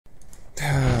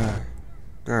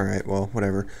Alright, well,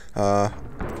 whatever.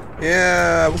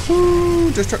 Yeah,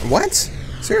 woohoo! Just try. What?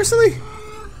 Seriously?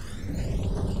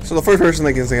 So the first person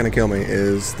that is gonna kill me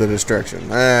is the distraction.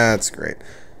 That's great.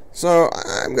 So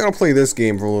I'm gonna play this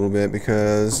game for a little bit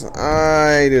because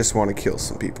I just want to kill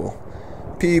some people.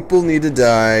 People need to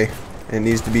die. And it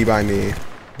needs to be by me.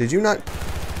 Did you not?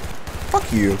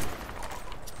 Fuck you.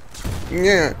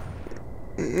 Yeah.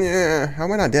 Yeah. How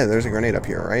am I not dead? There's a grenade up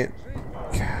here, right?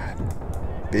 God.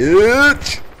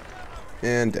 Bitch!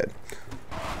 And dead.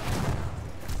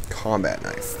 Combat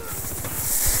knife.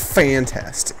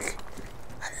 Fantastic.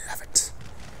 I love it.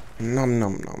 Nom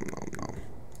nom nom nom nom.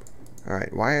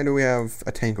 Alright, why do we have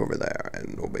a tank over there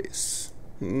and no base?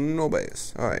 No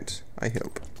base. Alright, I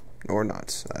help. Or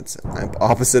not. That's it. I'm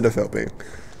opposite of helping.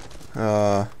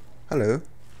 Hello.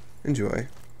 Enjoy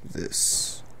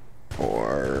this.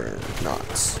 Or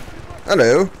not.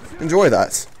 Hello. Enjoy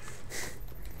that.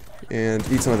 And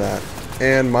eat some of that.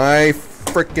 And my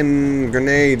frickin'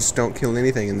 grenades don't kill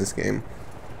anything in this game.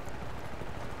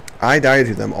 I die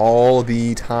to them all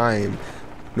the time.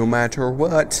 No matter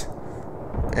what.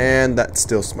 And that's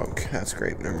still smoke. That's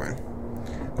great. Never mind.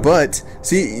 But,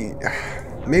 see,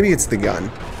 maybe it's the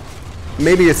gun.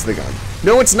 Maybe it's the gun.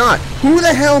 No, it's not. Who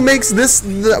the hell makes this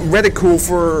the reticle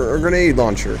for a grenade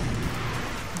launcher?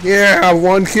 Yeah,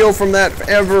 one kill from that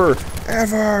ever.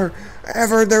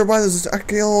 There was a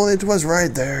kill. It was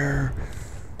right there.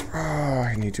 Oh,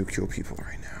 I need to kill people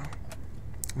right now.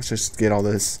 Let's just get all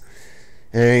this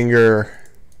anger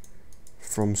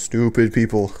from stupid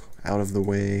people out of the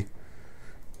way.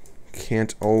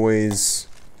 Can't always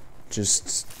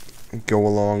just go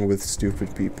along with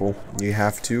stupid people. You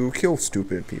have to kill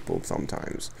stupid people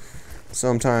sometimes.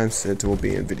 Sometimes it will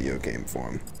be in video game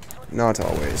form. Not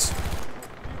always.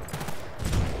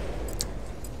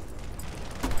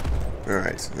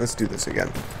 Alright, let's do this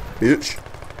again. Bitch.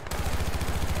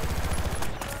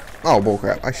 Oh,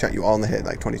 bullcrap. I shot you all in the head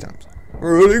like 20 times.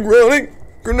 Running!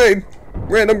 Grenade!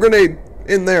 Random grenade!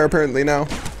 In there, apparently, now.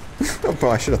 Oh,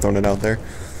 I should have thrown it out there.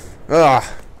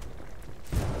 Ah!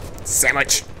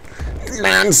 Sandwich!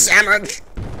 Man, sandwich!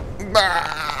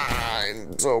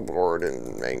 I'm so bored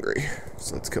and angry.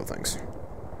 So let's kill things.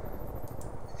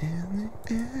 And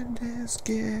the end is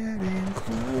getting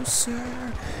closer,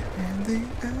 and the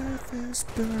earth is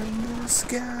burning the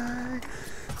sky.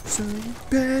 So you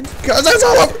bend, cause that's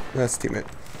all over. That's teammate.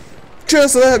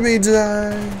 Just let me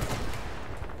die.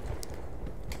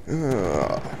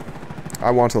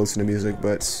 I want to listen to music,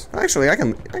 but actually I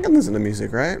can listen to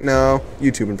music, right? No,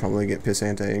 YouTube would probably get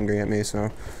angry at me,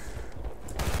 so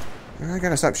I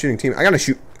gotta stop shooting team. I gotta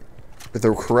shoot with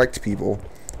the correct people.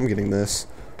 I'm getting this.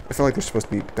 I feel like there's supposed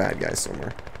to be bad guys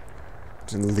somewhere.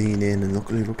 Just lean in and look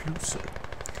a little closer.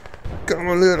 Come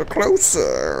a little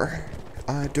closer.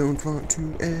 I don't want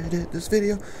to edit this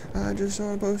video. I just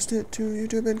want to post it to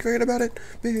YouTube and create about it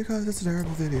because it's a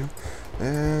terrible video.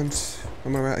 And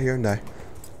I'm gonna out here and die.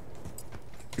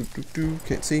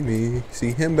 Can't see me.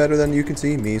 See him better than you can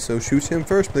see me, so shoot him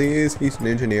first, please. He's an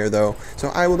engineer, though, so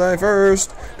I will die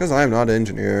first because I'm not an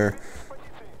engineer.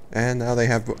 And now they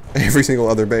have every single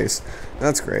other base.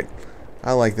 That's great.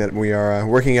 I like that we are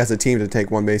working as a team to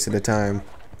take one base at a time.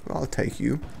 I'll take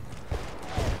you.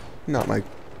 Not my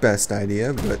best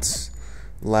idea, but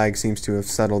lag seems to have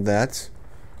settled that.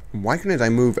 Why couldn't I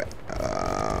move?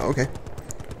 Okay.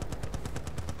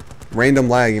 Random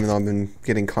lag, even though I've been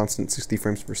getting constant 60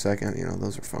 frames per second. You know,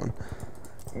 those are fun.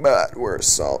 But we're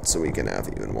assault, so we can have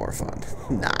even more fun.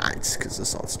 Nice, because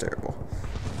assault's terrible.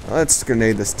 Let's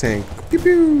grenade this tank. Pew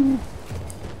pew!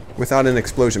 Without an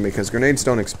explosion, because grenades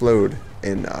don't explode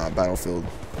in Battlefield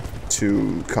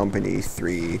 2 Company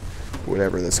 3,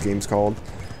 whatever this game's called.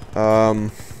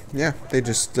 Yeah, they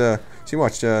just, see,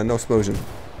 watch, no explosion.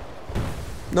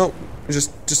 Nope,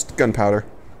 just gunpowder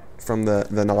from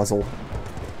the nozzle.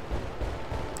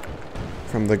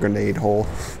 From the grenade hole.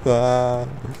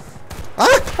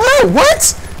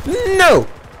 What? No!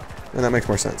 And that makes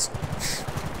more sense.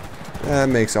 That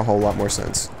makes a whole lot more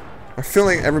sense. I feel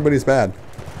like everybody's bad.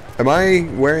 Am I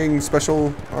wearing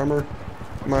special armor?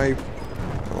 Am I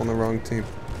on the wrong team?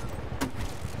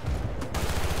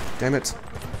 Damn it.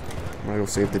 I'm gonna go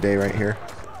save the day right here.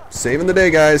 Saving the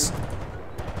day, guys.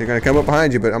 They're gonna come up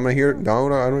behind you, but I'm gonna hear. No,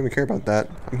 I don't even care about that.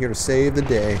 I'm here to save the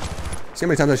day. See how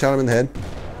many times I shot him in the head?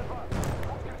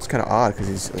 It's kind of odd because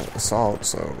he's assault.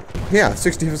 So yeah,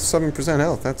 67%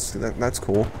 health. That's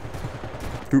cool.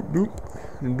 Doop doop.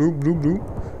 Bloop, bloop, bloop.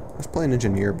 Let's play an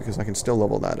engineer because I can still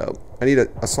level that up. I need an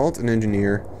assault and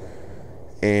engineer,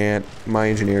 and my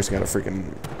engineer's got a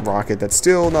freaking rocket that's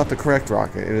still not the correct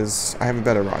rocket. It is. I have a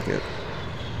better rocket.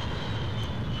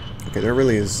 Okay, there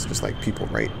really is just like people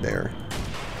right there.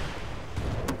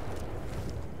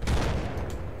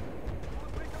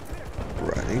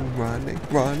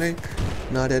 running.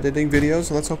 Not editing videos,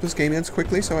 so let's hope this game ends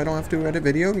quickly so I don't have to edit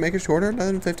video and make it shorter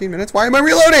than 15 minutes. Why am I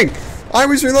reloading? I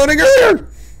was reloading earlier!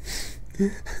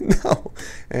 No.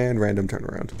 And random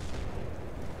turnaround.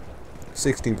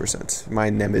 16%. My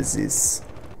nemesis.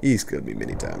 He's killed me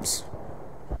many times.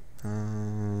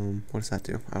 What does that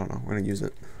do? I don't know. We're gonna use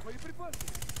it.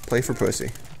 Play for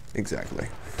pussy. Exactly.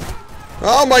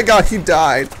 Oh my god, he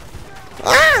died.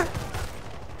 Ah!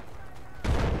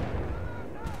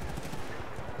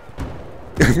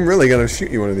 I'm really gonna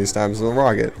shoot you one of these times with a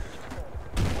rocket.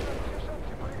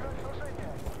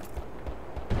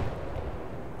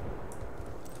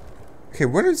 Okay,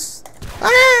 what is...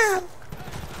 Ah!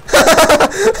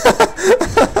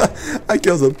 I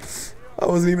killed him. I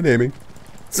wasn't even aiming.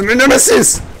 It's my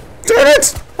nemesis! Damn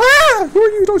it! Ah! Who are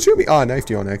you? Don't shoot me! Oh, I knifed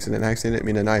you on accident. Accident didn't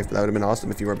mean a knife, but that would have been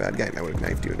awesome if you were a bad guy. I would have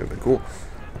knifed you. It would have been cool.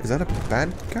 Is that a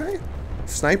bad guy?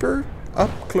 Sniper? Up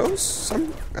close?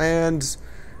 And...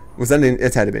 Was that an...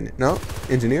 It had to be... No?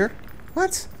 Engineer?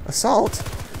 What? Assault?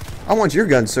 I want your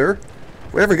gun, sir.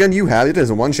 Whatever gun you have, it is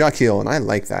a one-shot kill, and I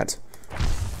like that.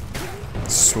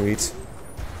 Sweet.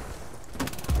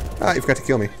 Ah, you forgot to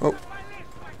kill me. Oh.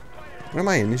 What am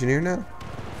I, an engineer now?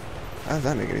 How does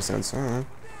that make any sense? I don't know.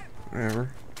 Whatever.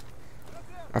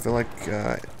 I feel like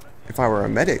if I were a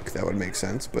medic, that would make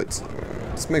sense, but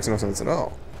this makes no sense at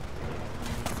all.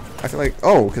 I feel like...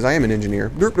 Oh, because I am an engineer.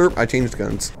 Derp, derp. I changed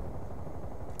guns.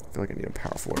 I feel like I need a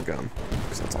powerful gun,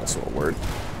 because that's also a word.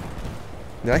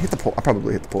 Did I hit the pole? I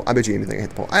probably hit the pole. I bet you anything I hit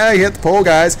the pole. I hit the pole,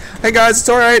 guys. Hey, guys, it's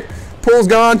alright. Pole's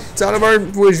gone. It's out of our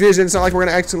vision. It's not like we're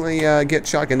going to accidentally get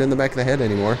shotgunned in the back of the head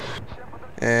anymore.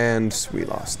 And we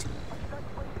lost.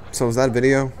 So was that a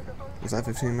video? Was that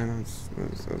 15 minutes?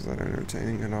 Was that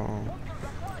entertaining at all?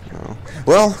 No.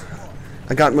 Well,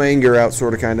 I got my anger out,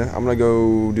 sort of, kind of. I'm going to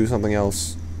go do something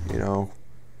else, you know.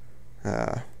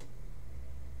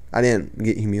 I didn't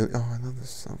get humiliated. Oh, I love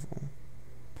this level.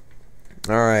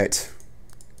 Alright.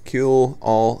 Kill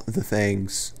all the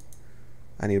things.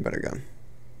 I need a better gun.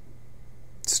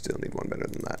 Still need one better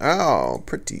than that. Oh,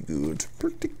 pretty good.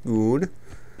 Pretty good.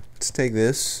 Let's take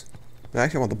this.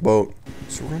 Actually, I want the boat.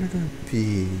 So we're gonna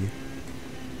be...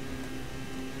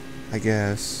 I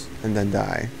guess. And then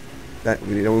die. That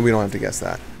we don't have to guess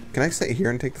that. Can I sit here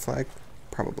and take the flag?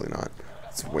 Probably not.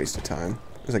 It's a waste of time.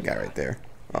 There's a guy right there.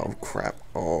 Oh, crap.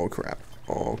 Oh, crap.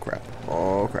 Oh, crap.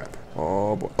 Oh, crap.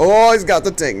 Oh, boy. Oh, he's got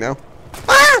the tank now.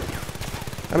 Ah!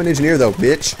 I'm an engineer, though,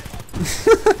 bitch.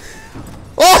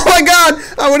 Oh, my God!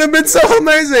 I would have been so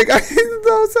amazing. I'm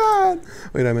so sad.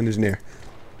 Wait, I'm an engineer.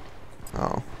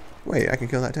 Oh. Wait, I can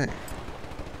kill that tank.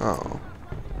 Oh.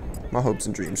 My hopes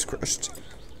and dreams crushed.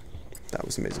 That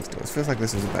was amazing still. It feels like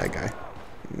this is a bad guy.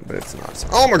 But it's not.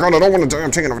 Oh, my God, I don't want to die.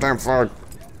 I'm taking a damn flag.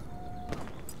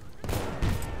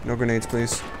 No grenades,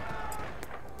 please.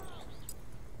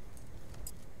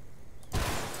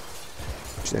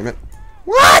 Damn it.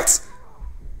 What?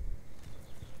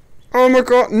 Oh my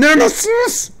god.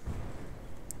 Nemesis!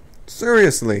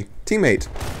 Seriously. Teammate.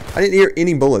 I didn't hear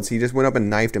any bullets. He just went up and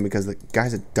knifed him because the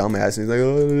guy's a dumbass. And he's like,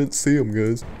 oh, I didn't see him,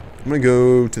 guys. I'm gonna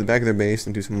go to the back of their base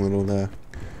and do some little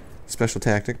special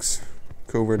tactics.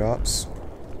 Covert ops.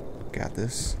 Got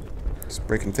this. Just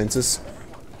breaking fences.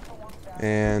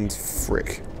 And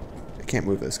frick. I can't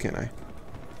move this, can I?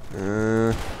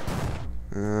 I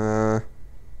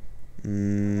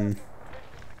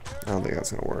don't think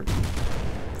that's gonna work.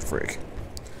 Frick.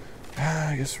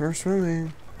 I guess we're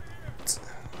swimming.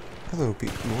 Hello,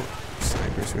 people. More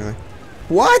snipers, really.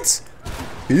 What?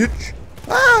 Bitch.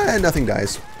 Ah, nothing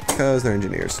dies. Because they're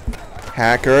engineers.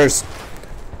 Hackers.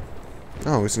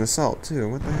 Oh, it's an assault, too.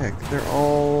 What the heck? They're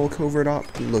all covert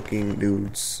op looking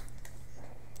dudes.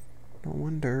 No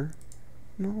wonder.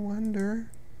 No wonder.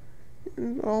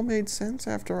 It all made sense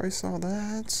after I saw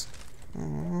that.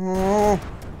 Oh,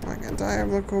 why can't I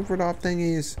have the covert op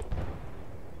thingies?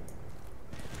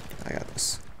 I got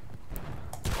this.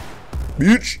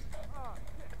 Bitch!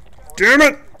 Damn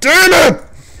it! Damn it!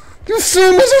 You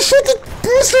son of a shit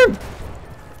bastard!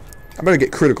 I better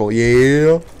get critical.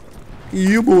 Yeah.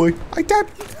 You boy. I'm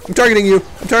targeting you.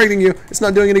 I'm targeting you. It's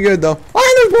not doing any good though.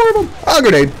 Oh, there's more of them. Oh,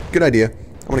 grenade. Good idea.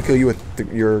 I'm gonna kill you with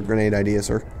your grenade idea,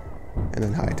 sir. And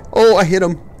then hide. Oh, I hit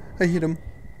him. I hit him.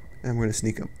 And I'm gonna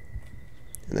sneak him.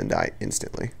 And then die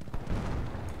instantly.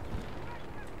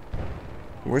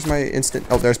 Where's my instant?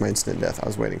 Oh, there's my instant death. I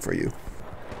was waiting for you.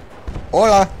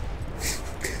 Hola!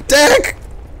 Tank!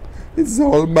 It's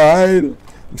all mine!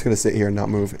 I'm just gonna sit here and not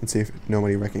move and see if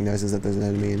nobody recognizes that there's an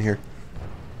enemy in here.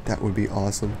 That would be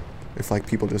awesome. If, like,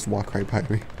 people just walk right by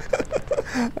me.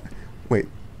 Wait.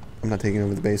 I'm not taking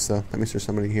over the base, though. That means there's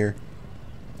somebody here.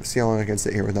 Let's see how long I can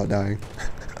sit here without dying.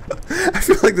 I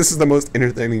feel like this is the most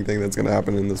entertaining thing that's gonna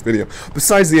happen in this video.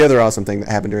 Besides the other awesome thing that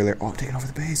happened earlier. Oh, I'm taking over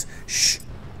the base. Shh.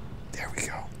 There we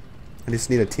go. I just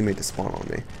need a teammate to spawn on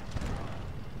me.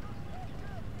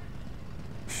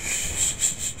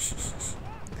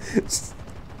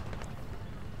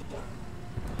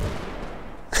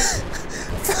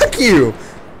 Fuck you!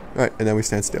 Alright, and then we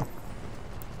stand still.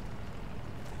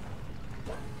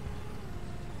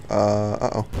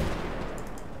 Uh-oh.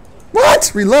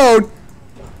 What? Reload?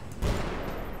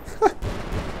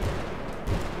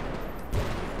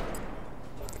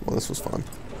 Well, this was fun.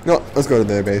 No, let's go to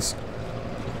their base.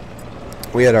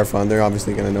 We had our fun. They're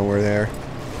obviously going to know we're there.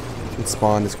 Let's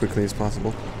spawn as quickly as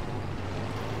possible.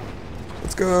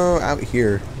 Let's go out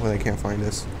here where they can't find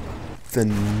us. The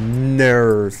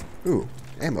nerve. Ooh,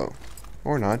 ammo.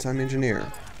 Or not, I'm engineer.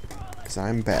 Because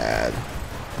I'm bad.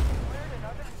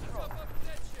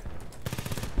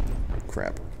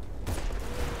 Crap.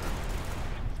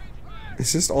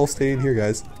 It's just all stay in here,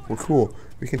 guys. We're cool.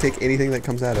 We can take anything that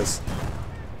comes at us.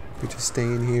 We just stay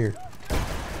in here.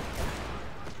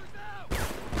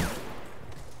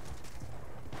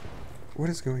 What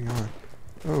is going on?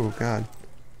 Oh, God.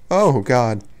 Oh,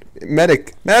 God.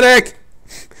 Medic! Medic!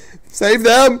 Save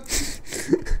them!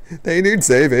 They need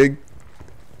saving.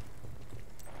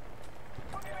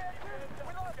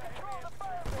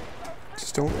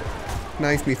 Just don't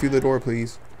knife me through the door,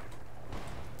 please.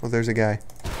 Oh, there's a guy.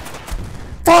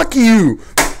 Fuck you!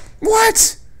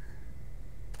 What?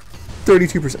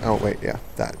 32%. Oh, wait, yeah,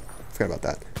 that. Forgot about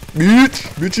that. Bitch!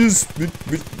 Bitches!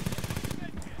 Bitch.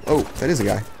 Oh, that is a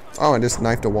guy. Oh, I just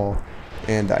knifed a wall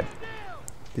and died.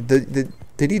 Did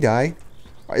he die?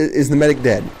 Is the medic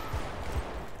dead?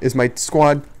 Is my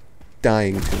squad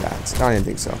dying to that? I didn't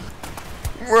think so.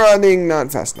 Running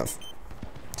not fast enough.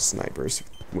 Snipers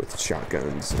with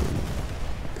shotguns and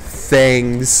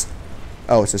things.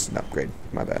 Oh, it's just an upgrade.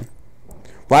 My bad.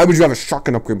 Why would you have a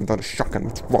shotgun upgrade without a shotgun?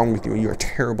 What's wrong with you? You're a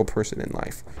terrible person in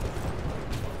life.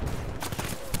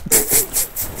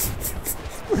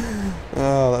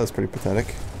 Oh, that was pretty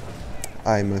pathetic.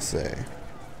 I must say.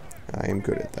 I am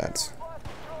good at that.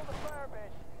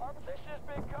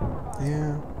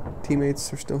 Yeah.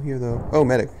 Teammates are still here, though. Oh,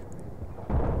 medic.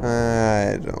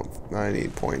 I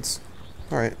need points.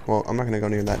 Alright, well, I'm not going to go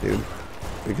near that dude.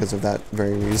 Because of that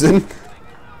very reason.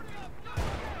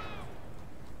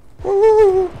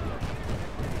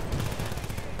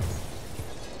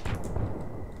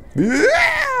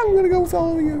 Yeah, I'm gonna go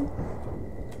follow you.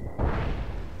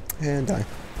 And die.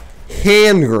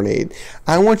 Hand grenade.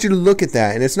 I want you to look at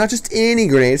that. And it's not just any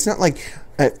grenade. It's not like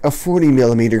a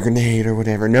 40mm grenade or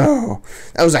whatever. No.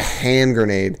 That was a hand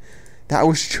grenade. That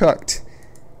was chucked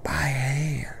by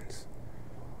hand.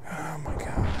 Oh my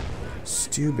god.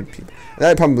 Stupid people.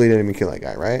 That probably didn't even kill that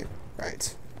guy, right?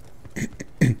 Right.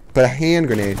 But a hand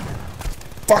grenade.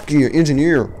 Fuck you,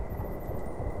 engineer.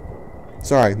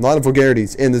 Sorry, a lot of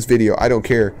vulgarities in this video. I don't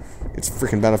care. It's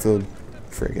freaking Battlefield.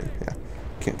 Friggin', yeah.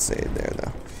 Can't say it there,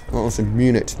 though. Unless I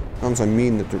mean it. Unless I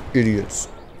mean that they're idiots.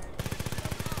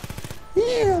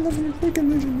 Yeah, I love your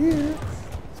freaking engineer.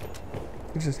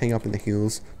 You just hang up in the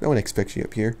hills. No one expects you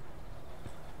up here.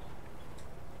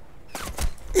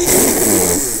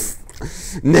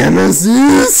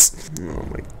 Nemesis! Oh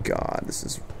my god, this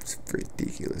is a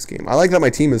ridiculous game. I like that my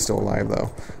team is still alive,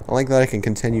 though. I like that I can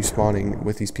continue spawning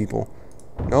with these people.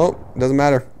 Nope, doesn't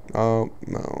matter. Oh,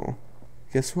 no.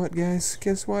 Guess what, guys?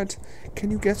 Guess what?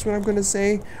 Can you guess what I'm gonna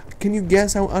say? Can you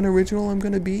guess how unoriginal I'm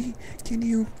gonna be? Can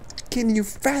you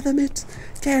fathom it?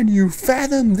 Can you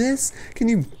fathom this? Can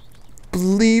you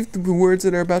believe the words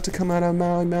that are about to come out of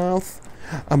my mouth?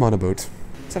 I'm on a boat.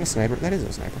 Is that a sniper? That is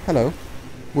a sniper. Hello.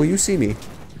 Will you see me?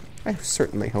 I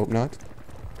certainly hope not.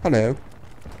 Hello.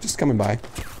 Just coming by.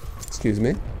 Excuse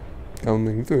me.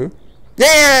 Coming through.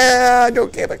 Yeah! I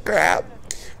don't give a crap.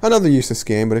 Another useless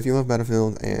game, but if you love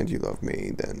Battlefield and you love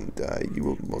me, then you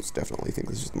will most definitely think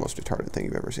this is the most retarded thing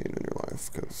you've ever seen in your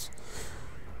life.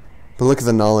 But look at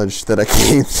the knowledge that I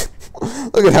gained.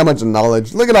 Look at how much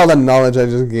knowledge. Look at all the knowledge I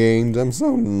just gained. I'm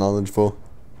so knowledgeable.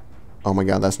 Oh my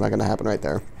god, that's not going to happen right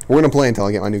there. We're going to play until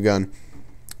I get my new gun.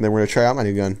 And then we're going to try out my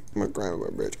new gun. I'm going to grab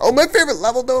a bridge. Oh, my favorite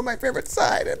level, though. My favorite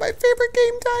side. And my favorite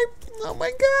game type. Oh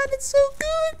my god, it's so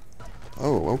good.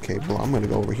 Oh, okay. Well, I'm going to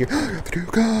go over here. The new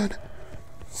gun.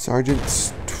 Sergeant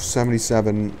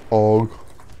 77. Oh.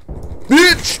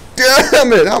 Bitch!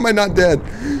 Damn it! How am I not dead?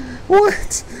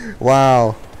 What?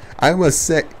 Wow. I must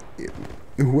say,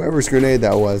 whoever's grenade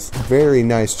that was, very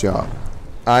nice job.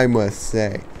 I must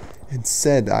say. And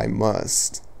said I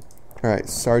must. Alright,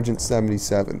 Sergeant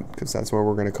 77, because that's what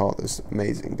we're going to call this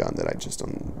amazing gun that I just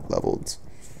unleveled.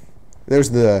 There's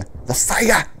the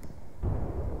fire!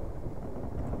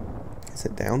 Is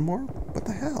it down more? What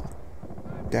the hell?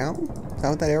 Down? Is that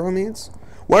what that arrow means?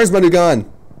 Where's my new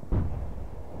gun?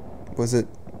 Was it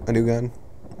a new gun?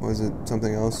 Was it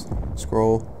something else?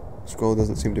 Scroll. Scroll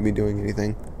doesn't seem to be doing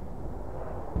anything.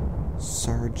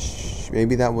 Sarge.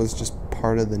 Maybe that was just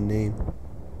part of the name.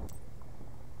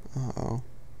 Uh-oh.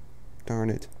 Darn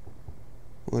it.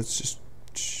 Let's just...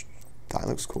 That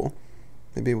looks cool.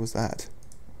 Maybe it was that.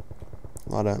 A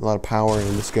lot of power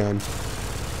in this gun.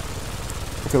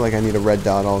 I feel like I need a red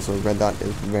dot also. Red dot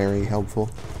is very helpful.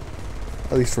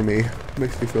 At least for me. It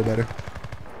makes me feel better.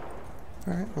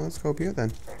 Alright, well, let's go up here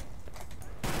then.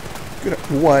 Good.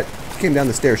 What? He came down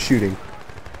the stairs shooting.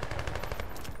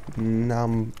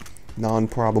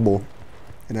 Non-probable.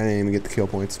 And I didn't even get the kill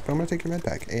points. But I'm gonna take your med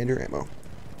pack and your ammo.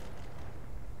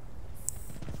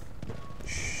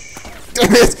 Shh.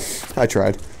 Damn it! I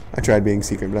tried. I tried being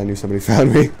secret, but I knew somebody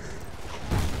found me.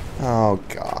 Oh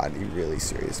god, you really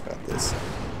serious about this?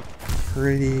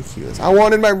 Ridiculous. I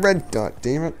wanted my red dot,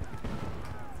 damn it.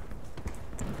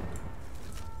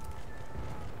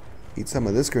 Eat some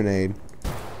of this grenade.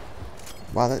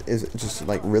 Wow, that is just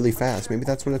like really fast. Maybe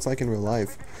that's what it's like in real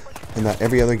life. And that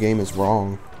every other game is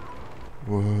wrong.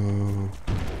 Whoa.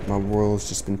 My world's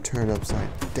just been turned upside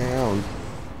down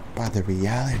by the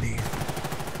reality.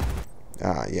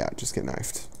 Yeah, just get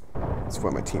knifed. That's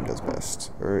what my team does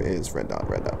best. Or is red dot,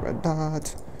 red dot, red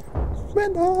dot.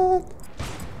 Red dot!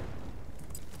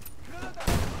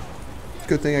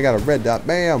 Good thing I got a red dot.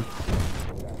 Bam!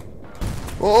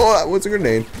 Oh, that was a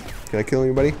grenade. Did I kill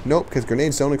anybody? Nope, because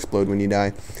grenades don't explode when you die.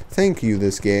 Thank you,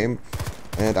 this game.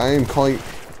 And I am calling...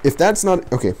 If that's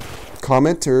not... Okay,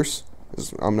 commenters.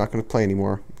 I'm not going to play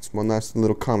anymore. It's one last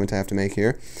little comment I have to make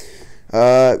here.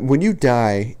 When you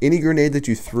die, any grenade that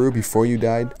you threw before you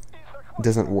died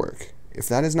doesn't work. If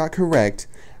that is not correct,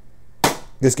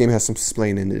 this game has some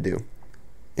explaining to do.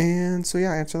 And so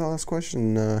yeah, I answered that last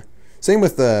question. Same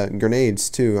with grenades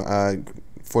too.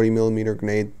 40mm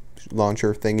grenade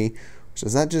launcher thingy.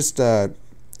 Does that just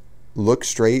look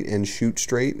straight and shoot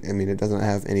straight? I mean, it doesn't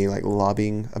have any like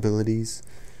lobbing abilities,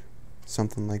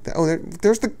 something like that. Oh,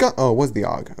 there's the gun. Oh, it was the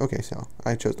AUG. Okay, so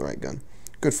I chose the right gun.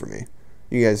 Good for me.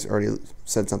 You guys already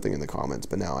said something in the comments,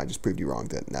 but now I just proved you wrong.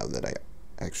 That now that I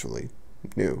actually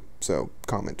knew. So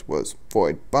comment was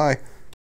void. Bye.